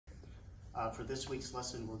For this week's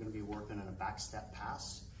lesson, we're going to be working on a back step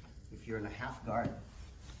pass. If you're in a half guard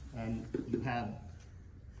and you have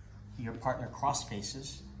your partner cross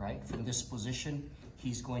faces, right? From this position,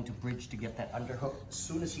 he's going to bridge to get that underhook. As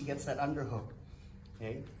soon as he gets that underhook,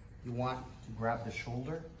 okay, you want to grab the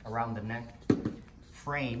shoulder around the neck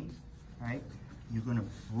frame, right? You're going to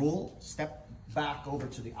roll, step back over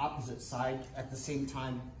to the opposite side at the same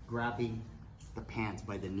time grabbing the pants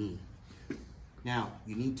by the knee. Now,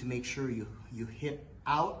 you need to make sure you hip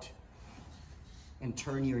out and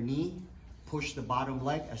turn your knee, push the bottom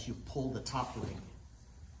leg as you pull the top leg,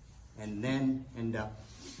 and then end up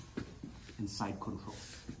in side control.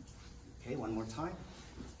 Okay, one more time.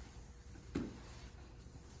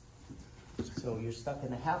 So you're stuck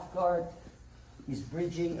in a half guard. He's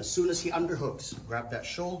bridging. As soon as he underhooks, grab that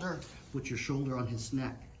shoulder, put your shoulder on his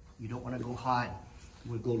neck. You don't want to go high.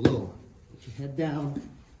 You would go low. Put your head down,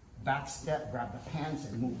 back step, grab the pants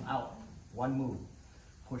and move out. One move.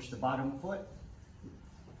 Push the bottom foot.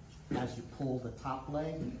 As you pull the top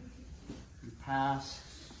leg, you pass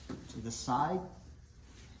to the side.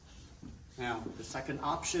 Now, the second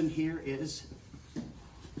option here is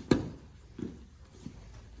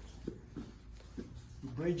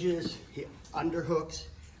bridges, he underhooks,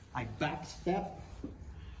 I back step,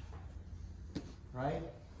 right?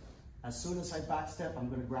 As soon as I back step, I'm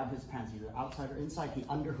gonna grab his pants, either outside or inside. He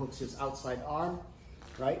underhooks his outside arm,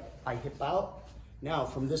 right? I hip out. Now,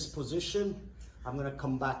 from this position, I'm gonna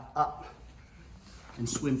come back up and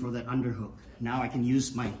swim for that underhook. Now I can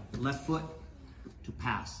use my left foot to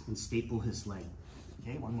pass and staple his leg.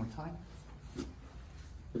 Okay, one more time.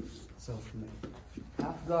 So from the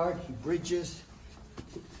half guard, he bridges,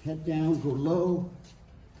 head down, go low,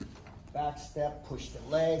 back step, push the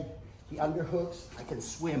leg. He underhooks, I can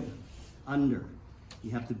swim under.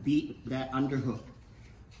 You have to beat that underhook.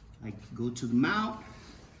 I go to the mount,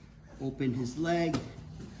 open his leg,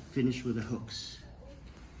 finish with the hooks.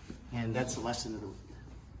 And that's the lesson of the